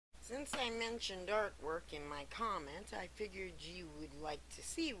Since I mentioned artwork in my comment, I figured you would like to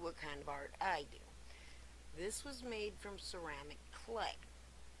see what kind of art I do. This was made from ceramic clay.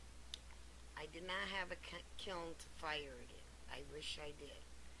 I did not have a kiln to fire it in. I wish I did.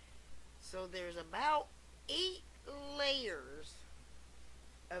 So there's about 8 layers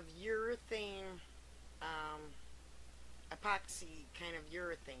of urethane, epoxy kind of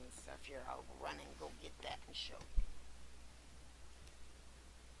urethane stuff here. I'll run and go get that and show you.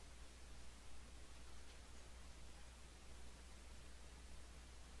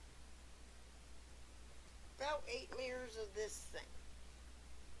 About 8 layers of this thing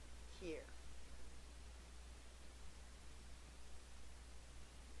here.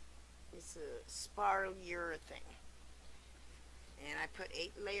 It's a spar urethane, and I put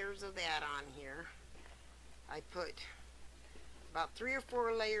 8 layers of that on here. I put about 3 or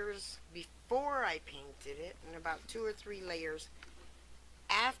 4 layers before I painted it, and about 2 or 3 layers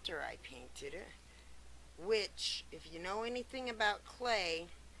after I painted it, which, if you know anything about clay,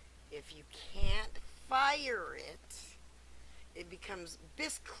 if you can't fire it, it becomes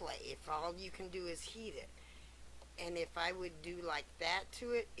bisque clay if all you can do is heat it. And if I would do like that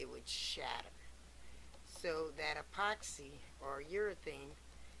to it, it would shatter. So that epoxy or urethane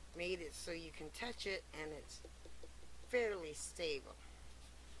made it so you can touch it and it's fairly stable.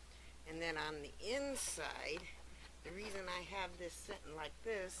 And then on the inside, the reason I have this sitting like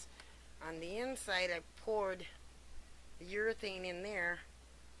this, on the inside I poured the urethane in there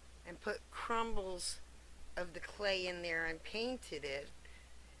and put crumbles of the clay in there and painted it,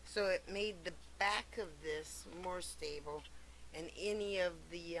 so it made the back of this more stable and any of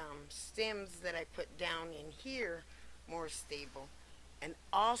the stems that I put down in here more stable, and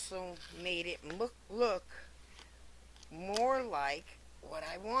also made it look more like what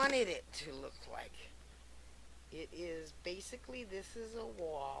I wanted it to look like. It is basically, this is a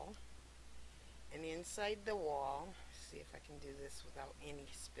wall, and inside the wall, see if I can do this without any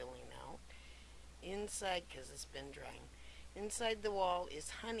spilling out. Inside, because it's been drying, inside the wall is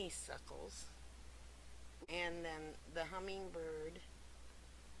honeysuckles, and then the hummingbird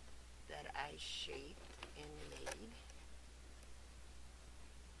that I shaped and made.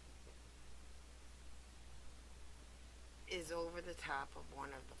 Is over the top of one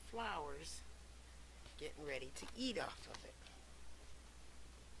of the flowers, getting ready to eat off of it.